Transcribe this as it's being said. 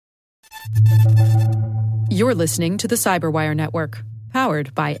You're listening to the Cyberwire Network,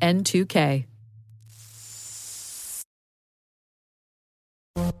 powered by N2K.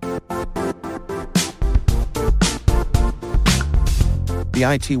 The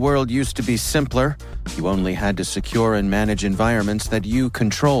IT world used to be simpler. You only had to secure and manage environments that you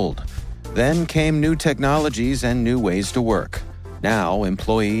controlled. Then came new technologies and new ways to work. Now,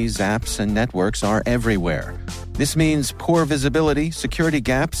 employees, apps, and networks are everywhere. This means poor visibility, security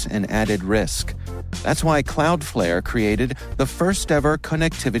gaps, and added risk. That's why Cloudflare created the first-ever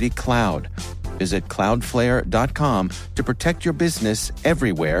connectivity cloud. Visit cloudflare.com to protect your business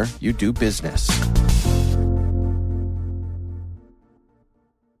everywhere you do business.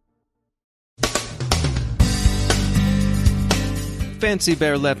 Fancy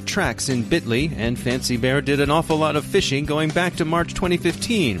Bear left tracks in Bitly, and Fancy Bear did an awful lot of phishing going back to March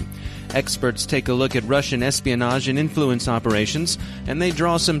 2015. Experts take a look at Russian espionage and influence operations, and they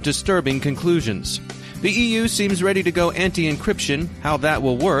draw some disturbing conclusions. The EU seems ready to go anti-encryption. How that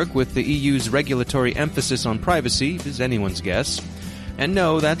will work with the EU's regulatory emphasis on privacy is anyone's guess. And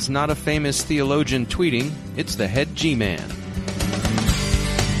no, that's not a famous theologian tweeting. It's the head G-man.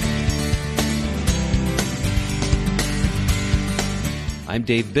 I'm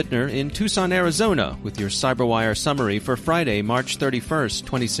Dave Bittner in Tucson, Arizona, with your CyberWire summary for Friday, March 31st,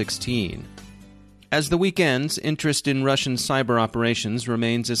 2016. As the week ends, interest in Russian cyber operations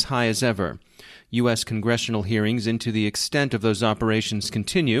remains as high as ever. U.S. congressional hearings into the extent of those operations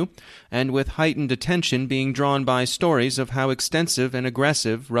continue, and with heightened attention being drawn by stories of how extensive and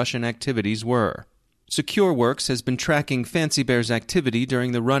aggressive Russian activities were. SecureWorks has been tracking Fancy Bear's activity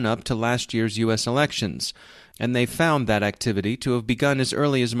during the run-up to last year's U.S. elections, and they found that activity to have begun as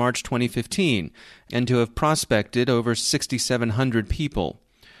early as March 2015 and to have prospected over 6,700 people.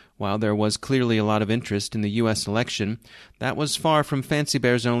 While there was clearly a lot of interest in the U.S. election, that was far from Fancy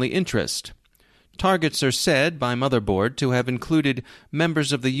Bear's only interest. Targets are said by Motherboard to have included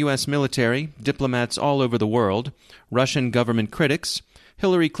members of the U.S. military, diplomats all over the world, Russian government critics,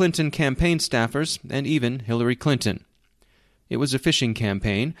 Hillary Clinton campaign staffers, and even Hillary Clinton. It was a phishing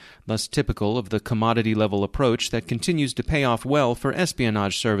campaign, thus typical of the commodity-level approach that continues to pay off well for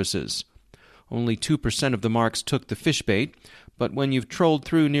espionage services. Only 2% of the marks took the fish bait, but when you've trolled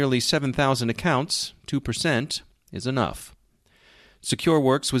through nearly 7,000 accounts, 2% is enough.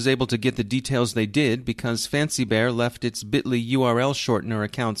 SecureWorks was able to get the details they did because Fancy Bear left its Bitly URL shortener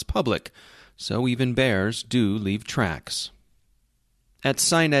accounts public, so even bears do leave tracks. At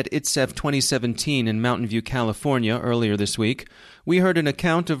SciNet ITSEF 2017 in Mountain View, California, earlier this week, we heard an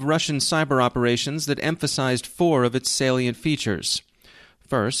account of Russian cyber operations that emphasized 4 of its salient features.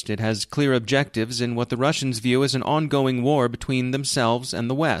 First, it has clear objectives in what the Russians view as an ongoing war between themselves and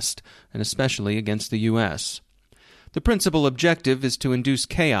the West, and especially against the U.S. The principal objective is to induce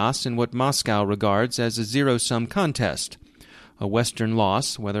chaos in what Moscow regards as a zero-sum contest. A Western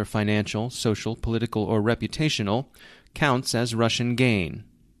loss, whether financial, social, political, or reputational, counts as Russian gain.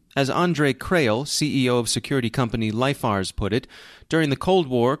 As Andrei Krail, CEO of security company Lifars, put it, during the Cold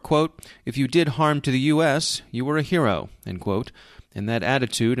War, quote, "If you did harm to the U.S., you were a hero," end quote, and that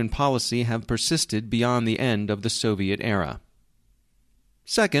attitude and policy have persisted beyond the end of the Soviet era.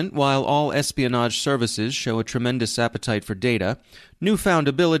 Second, while all espionage services show a tremendous appetite for data, newfound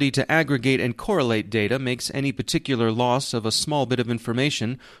ability to aggregate and correlate data makes any particular loss of a small bit of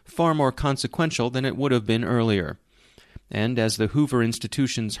information far more consequential than it would have been earlier. And as the Hoover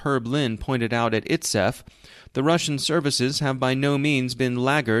Institution's Herb Lynn pointed out at ITSEF, the Russian services have by no means been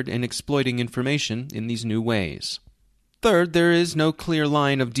laggard in exploiting information in these new ways. Third, there is no clear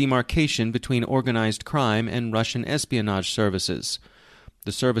line of demarcation between organized crime and Russian espionage services.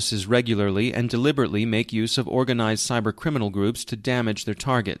 The services regularly and deliberately make use of organized cybercriminal groups to damage their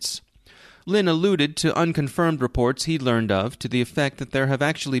targets. Lynn alluded to unconfirmed reports he learned of to the effect that there have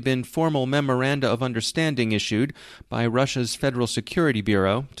actually been formal memoranda of understanding issued by Russia's Federal Security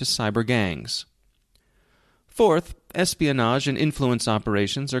Bureau to cyber gangs. Fourth, espionage and influence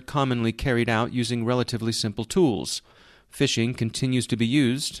operations are commonly carried out using relatively simple tools. Phishing continues to be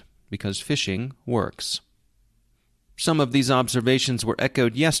used because phishing works. Some of these observations were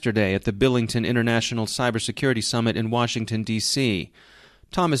echoed yesterday at the Billington International Cybersecurity Summit in Washington, D.C.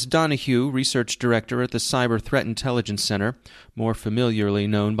 Thomas Donahue, Research Director at the Cyber Threat Intelligence Center, more familiarly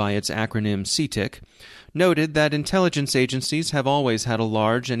known by its acronym CTIC, noted that intelligence agencies have always had a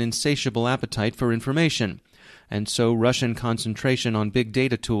large and insatiable appetite for information, and so Russian concentration on big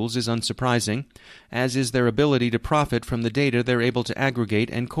data tools is unsurprising, as is their ability to profit from the data they're able to aggregate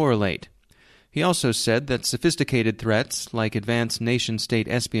and correlate. He also said that sophisticated threats, like advanced nation-state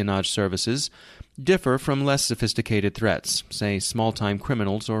espionage services, differ from less sophisticated threats, say small-time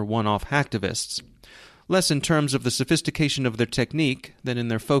criminals or one-off hacktivists. Less in terms of the sophistication of their technique than in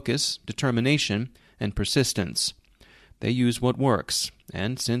their focus, determination, and persistence. They use what works,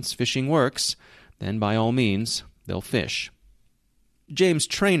 and since phishing works, then by all means, they'll fish. James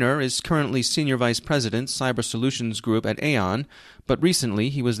Traynor is currently Senior Vice President, Cyber Solutions Group at Aon, but recently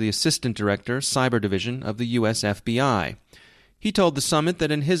he was the Assistant Director, Cyber Division of the U.S. FBI. He told the summit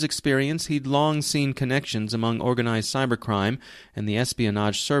that in his experience he'd long seen connections among organized cybercrime and the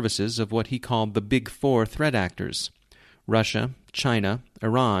espionage services of what he called the Big Four threat actors: Russia, China,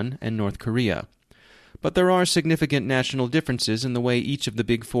 Iran, and North Korea. But there are significant national differences in the way each of the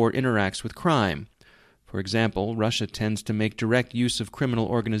Big Four interacts with crime. For example, Russia tends to make direct use of criminal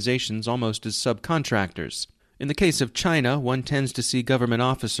organizations almost as subcontractors. In the case of China, one tends to see government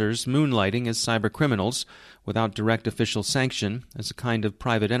officers moonlighting as cybercriminals without direct official sanction as a kind of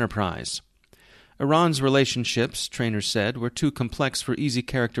private enterprise. Iran's relationships, Traynor said, were too complex for easy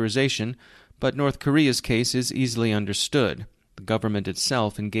characterization, but North Korea's case is easily understood. The government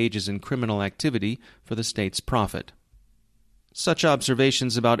itself engages in criminal activity for the state's profit. Such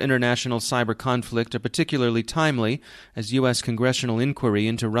observations about international cyber conflict are particularly timely as U.S. congressional inquiry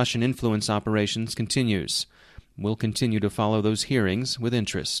into Russian influence operations continues. We'll continue to follow those hearings with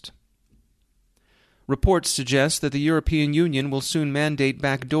interest. Reports suggest that the European Union will soon mandate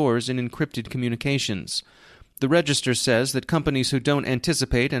backdoors in encrypted communications. The Register says that companies who don't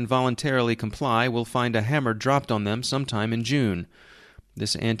anticipate and voluntarily comply will find a hammer dropped on them sometime in June.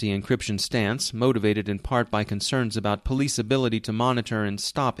 This anti-encryption stance, motivated in part by concerns about police ability to monitor and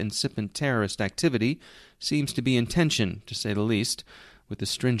stop incipient terrorist activity, seems to be in tension, to say the least, with the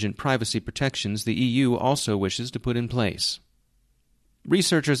stringent privacy protections the EU also wishes to put in place.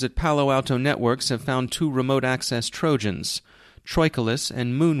 Researchers at Palo Alto Networks have found 2 remote access Trojans, Troiculus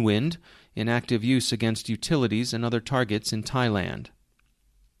and Moonwind, in active use against utilities and other targets in Thailand.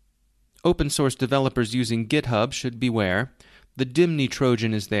 Open-source developers using GitHub should beware. The Dimny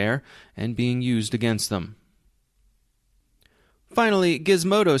Trojan is there and being used against them. Finally,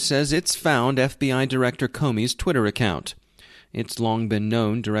 Gizmodo says it's found FBI Director Comey's Twitter account. It's long been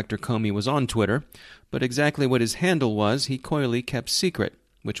known Director Comey was on Twitter, but exactly what his handle was he coyly kept secret,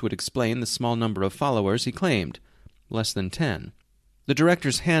 which would explain the small number of followers he claimed, less than 10. The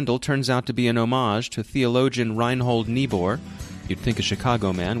director's handle turns out to be an homage to theologian Reinhold Niebuhr. You'd think a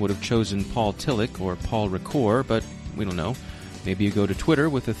Chicago man would have chosen Paul Tillich or Paul Ricoeur, but we don't know. Maybe you go to Twitter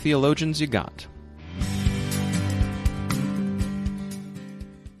with the theologians you got.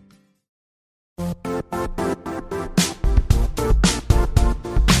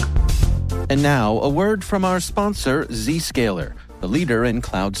 And now, a word from our sponsor, Zscaler, the leader in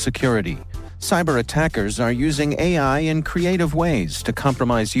cloud security. Cyber attackers are using AI in creative ways to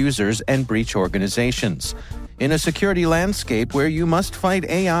compromise users and breach organizations. In a security landscape where you must fight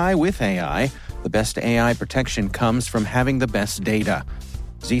AI with AI, the best AI protection comes from having the best data.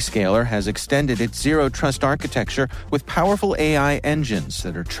 Zscaler has extended its Zero Trust architecture with powerful AI engines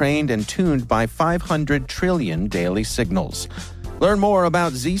that are trained and tuned by 500 trillion daily signals. Learn more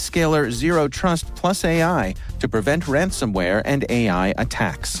about Zscaler Zero Trust Plus AI to prevent ransomware and AI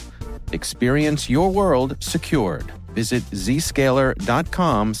attacks. Experience your world secured. Visit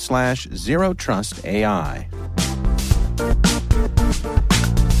zscaler.com/zerotrustai.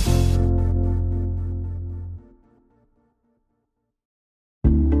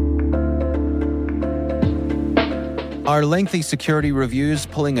 Are lengthy security reviews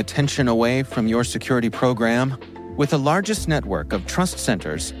pulling attention away from your security program? With the largest network of trust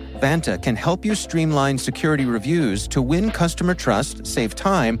centers, Vanta can help you streamline security reviews to win customer trust, save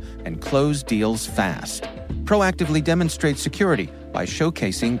time, and close deals fast. Proactively demonstrate security by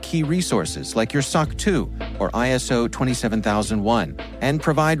showcasing key resources like your SOC 2 or ISO 27001 and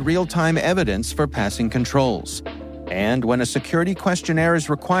provide real-time evidence for passing controls. And when a security questionnaire is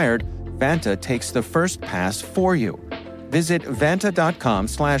required, Vanta takes the first pass for you. Visit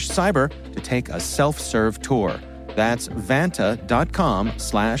vanta.com/cyber to take a self-serve tour. That's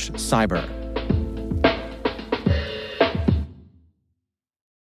vanta.com/cyber.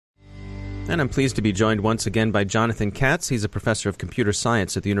 And I'm pleased to be joined once again by Jonathan Katz. He's a professor of computer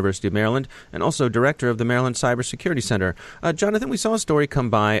science at the University of Maryland and also director of the Maryland Cybersecurity Center. Jonathan, we saw a story come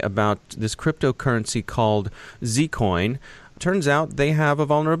by about this cryptocurrency called Zcoin. Turns out they have a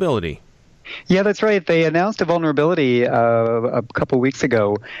vulnerability. Yeah, that's right. They announced a vulnerability a couple weeks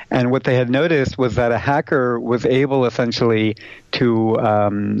ago, and what they had noticed was that a hacker was able essentially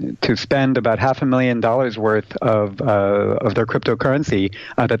to spend about $500,000 worth of their cryptocurrency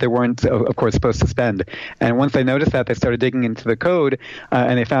that they weren't, of course, supposed to spend. And once they noticed that, they started digging into the code,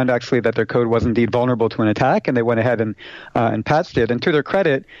 and they found actually that their code was indeed vulnerable to an attack, and they went ahead and patched it. And to their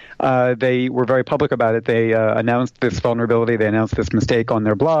credit, they were very public about it. They announced this vulnerability, they announced this mistake on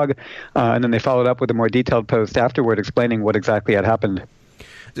their blog, and then they followed up with a more detailed post afterward explaining what exactly had happened.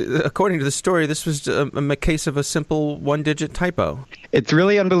 According to the story, this was a case of a simple one-digit typo. It's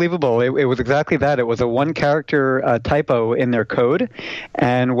really unbelievable. It was exactly that. It was a one-character typo in their code,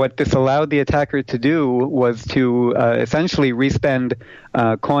 and what this allowed the attacker to do was to essentially respend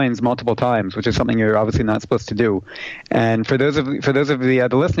coins multiple times, which is something you're obviously not supposed to do. And for those of the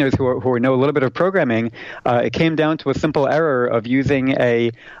listeners who know a little bit of programming, it came down to a simple error of using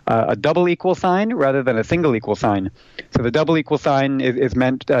a double equal sign rather than a single equal sign. So the double equal sign is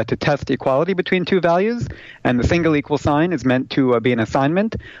meant to test equality between two values, and the single equal sign is meant to be an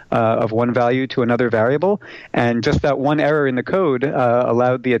assignment of one value to another variable. And just that one error in the code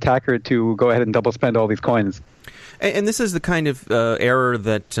allowed the attacker to go ahead and double spend all these coins. And this is the kind of error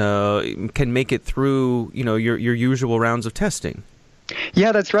that can make it through, your usual rounds of testing.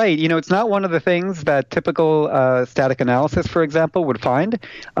 Yeah, that's right. It's not one of the things that typical static analysis, for example, would find.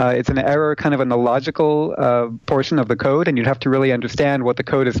 It's an error kind of in the logical portion of the code, and you'd have to really understand what the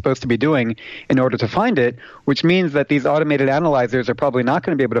code is supposed to be doing in order to find it, which means that these automated analyzers are probably not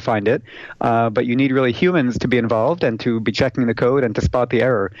going to be able to find it, but you need really humans to be involved and to be checking the code and to spot the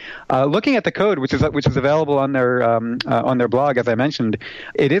error. Looking at the code, which is available on their blog, as I mentioned,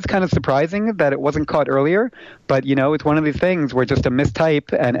 it is kind of surprising that it wasn't caught earlier, but it's one of these things where just a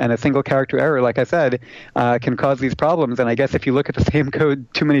mistype and a single character error, like I said, can cause these problems. And I guess if you look at the same code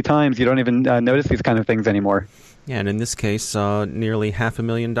too many times, you don't even notice these kind of things anymore. Yeah, and in this case, nearly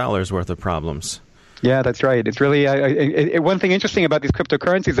 $500,000 worth of problems. Yeah, that's right. It's really one thing interesting about these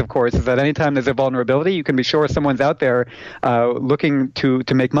cryptocurrencies, of course, is that anytime there's a vulnerability, you can be sure someone's out there looking to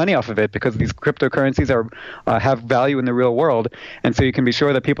make money off of it, because these cryptocurrencies have value in the real world, and so you can be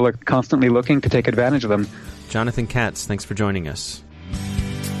sure that people are constantly looking to take advantage of them. Jonathan Katz, thanks for joining us.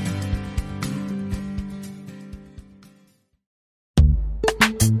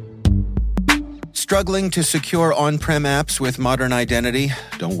 Struggling to secure on-prem apps with modern identity?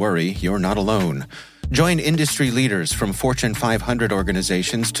 Don't worry, you're not alone. Join industry leaders from Fortune 500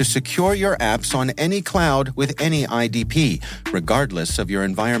 organizations to secure your apps on any cloud with any IDP, regardless of your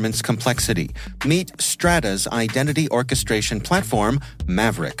environment's complexity. Meet Strata's identity orchestration platform,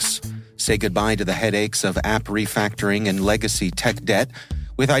 Mavericks. Say goodbye to the headaches of app refactoring and legacy tech debt.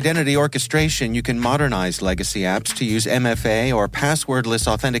 With identity orchestration, you can modernize legacy apps to use MFA or passwordless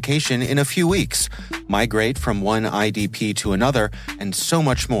authentication in a few weeks, migrate from one IDP to another, and so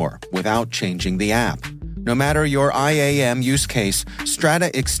much more without changing the app. No matter your IAM use case, Strata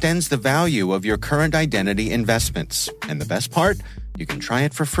extends the value of your current identity investments. And the best part? You can try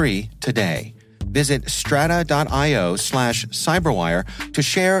it for free today. Visit strata.io/cyberwire to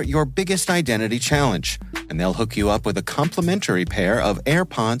share your biggest identity challenge, and they'll hook you up with a complimentary pair of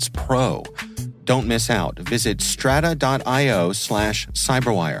AirPods Pro. Don't miss out. Visit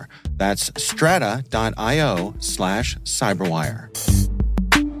strata.io/cyberwire. That's strata.io/cyberwire.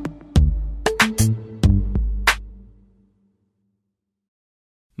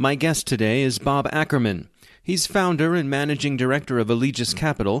 My guest today is Bob Ackerman. He's founder and managing director of Allegis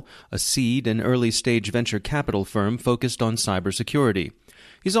Capital, a seed and early-stage venture capital firm focused on cybersecurity.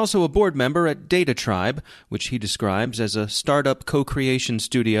 He's also a board member at DataTribe, which he describes as a startup co-creation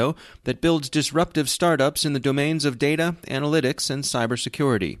studio that builds disruptive startups in the domains of data, analytics, and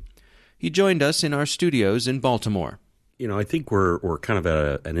cybersecurity. He joined us in our studios in Baltimore. I think we're kind of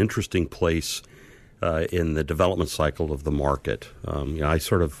at an interesting place in the development cycle of the market. I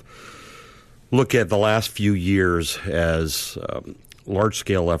sort of look at the last few years as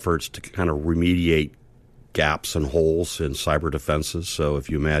large-scale efforts to kind of remediate gaps and holes in cyber defenses. So if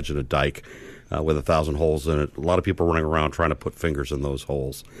you imagine a dike with 1,000 holes in it, a lot of people running around trying to put fingers in those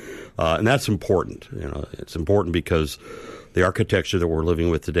holes. And that's important. It's important because the architecture that we're living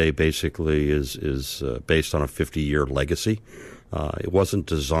with today basically is based on a 50-year legacy. It wasn't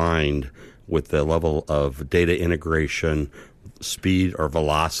designed with the level of data integration, speed or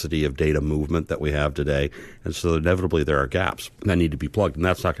velocity of data movement that we have today. And so inevitably there are gaps that need to be plugged, and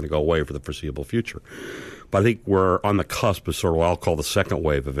that's not going to go away for the foreseeable future. But I think we're on the cusp of sort of what I'll call the second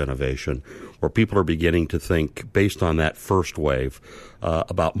wave of innovation, where people are beginning to think, based on that first wave,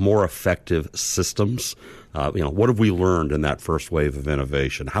 about more effective systems. What have we learned in that first wave of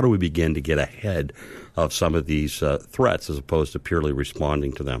innovation? How do we begin to get ahead of some of these threats as opposed to purely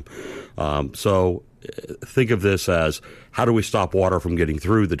responding to them? So think of this as how do we stop water from getting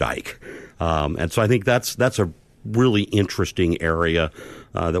through the dike? And so I think that's a really interesting area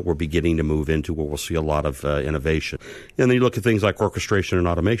that we're beginning to move into, where we'll see a lot of innovation. And then you look at things like orchestration and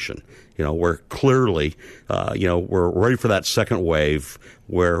automation, where clearly, we're ready for that second wave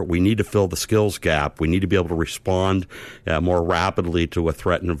where we need to fill the skills gap. We need to be able to respond more rapidly to a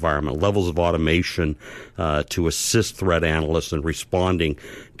threat environment, levels of automation to assist threat analysts in responding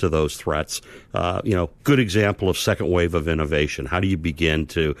to those threats. Good example of second wave of innovation. How do you begin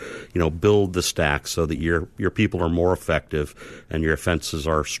to, build the stack so that your people are more effective and your offenses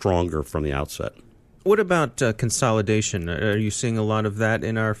are stronger from the outset? What about consolidation? Are you seeing a lot of that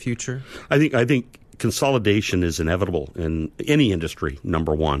in our future? I think consolidation is inevitable in any industry.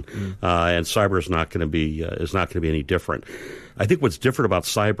 Number one, and cyber is not going to be any different. I think what's different about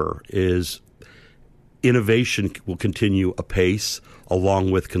cyber is innovation will continue apace along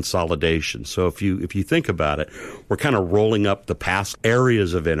with consolidation. So if you think about it, we're kind of rolling up the past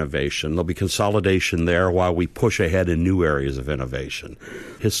areas of innovation. There'll be consolidation there while we push ahead in new areas of innovation.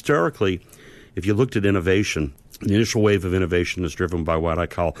 Historically, if you looked at innovation, the initial wave of innovation is driven by what I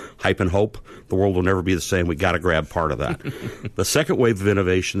call hype and hope. The world will never be the same. We got to grab part of that. The second wave of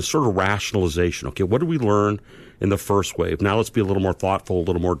innovation is sort of rationalization. Okay, what did we learn in the first wave? Now let's be a little more thoughtful, a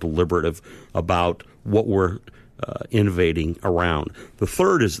little more deliberative about what we're innovating around. The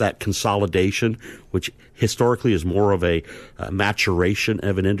third is that consolidation, which historically is more of a maturation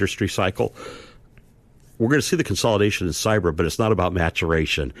of an industry cycle. We're going to see the consolidation in cyber, but it's not about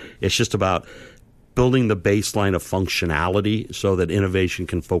maturation. It's just about building the baseline of functionality so that innovation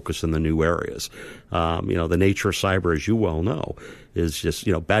can focus in the new areas. The nature of cyber, as you well know, is just,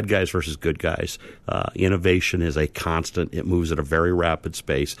 bad guys versus good guys. Innovation is a constant. It moves at a very rapid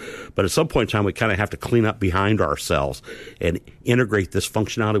pace. But at some point in time, we kind of have to clean up behind ourselves and integrate this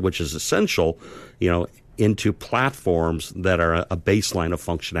functionality, which is essential, into platforms that are a baseline of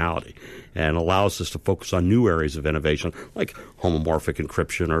functionality and allows us to focus on new areas of innovation like homomorphic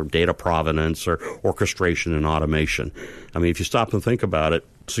encryption or data provenance or orchestration and automation. I mean, if you stop and think about it,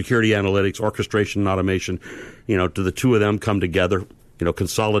 security analytics, orchestration and automation, do the two of them come together,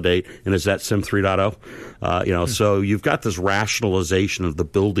 consolidate, and is that SIM 3.0? So you've got this rationalization of the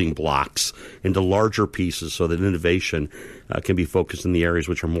building blocks into larger pieces so that innovation can be focused in the areas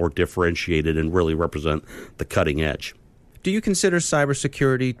which are more differentiated and really represent the cutting edge. Do you consider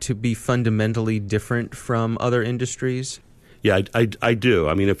cybersecurity to be fundamentally different from other industries? Yeah, I do.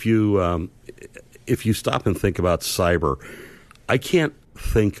 I mean, if you stop and think about cyber, I can't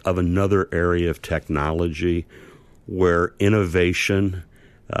think of another area of technology where innovation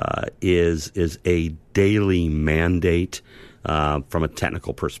is a daily mandate from a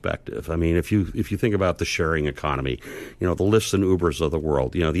technical perspective. I mean, if you think about the sharing economy, the Lyfts and Ubers of the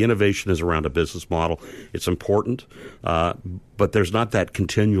world, the innovation is around a business model. It's important, but there's not that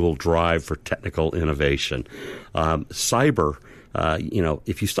continual drive for technical innovation. Cyber,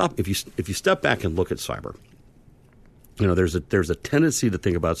 if you step back and look at cyber, there's a tendency to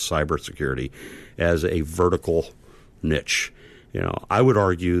think about cybersecurity as a vertical niche. I would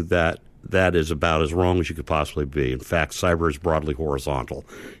argue that is about as wrong as you could possibly be. In fact, cyber is broadly horizontal.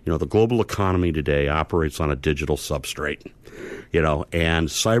 The global economy today operates on a digital substrate, and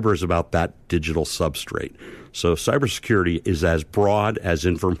cyber is about that digital substrate. So cybersecurity is as broad as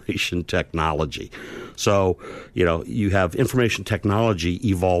information technology. So, you have information technology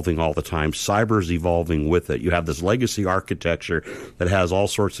evolving all the time. Cyber is evolving with it. You have this legacy architecture that has all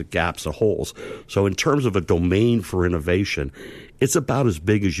sorts of gaps and holes. So in terms of a domain for innovation, it's about as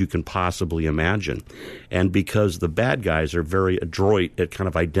big as you can possibly imagine. And because the bad guys are very adroit at kind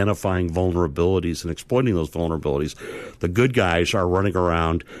of identifying vulnerabilities and exploiting those vulnerabilities, the good guys are running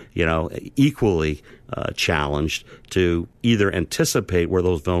around, equally challenged to either anticipate where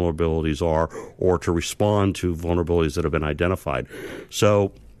those vulnerabilities are or to respond to vulnerabilities that have been identified.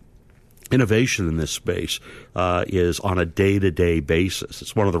 So innovation in this space is on a day-to-day basis.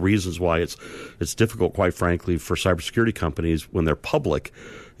 It's one of the reasons why it's difficult, quite frankly, for cybersecurity companies when they're public,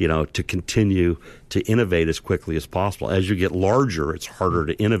 to continue to innovate as quickly as possible. As you get larger, it's harder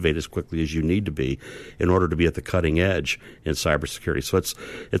to innovate as quickly as you need to be in order to be at the cutting edge in cybersecurity. So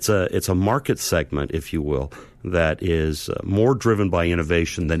it's a market segment, if you will, that is more driven by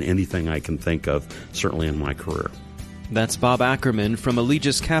innovation than anything I can think of, certainly in my career. That's Bob Ackerman from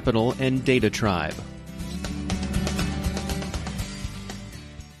Allegis Capital and Data Tribe.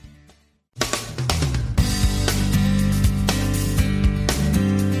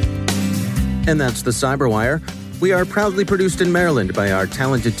 And that's the Cyberwire. We are proudly produced in Maryland by our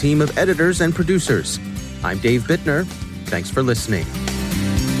talented team of editors and producers. I'm Dave Bittner. Thanks for listening.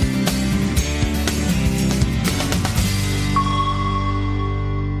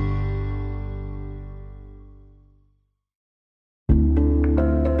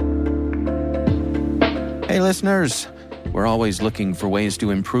 Hey, listeners, we're always looking for ways to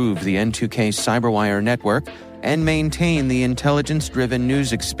improve the N2K CyberWire network and maintain the intelligence-driven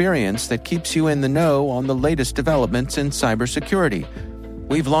news experience that keeps you in the know on the latest developments in cybersecurity.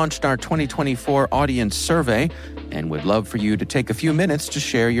 We've launched our 2024 audience survey and would love for you to take a few minutes to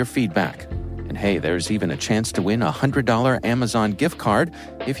share your feedback. And hey, there's even a chance to win a $100 Amazon gift card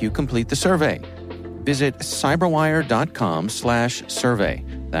if you complete the survey. Visit cyberwire.com/survey.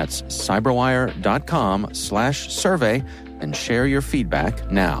 That's cyberwire.com/survey and share your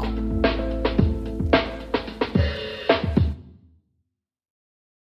feedback now.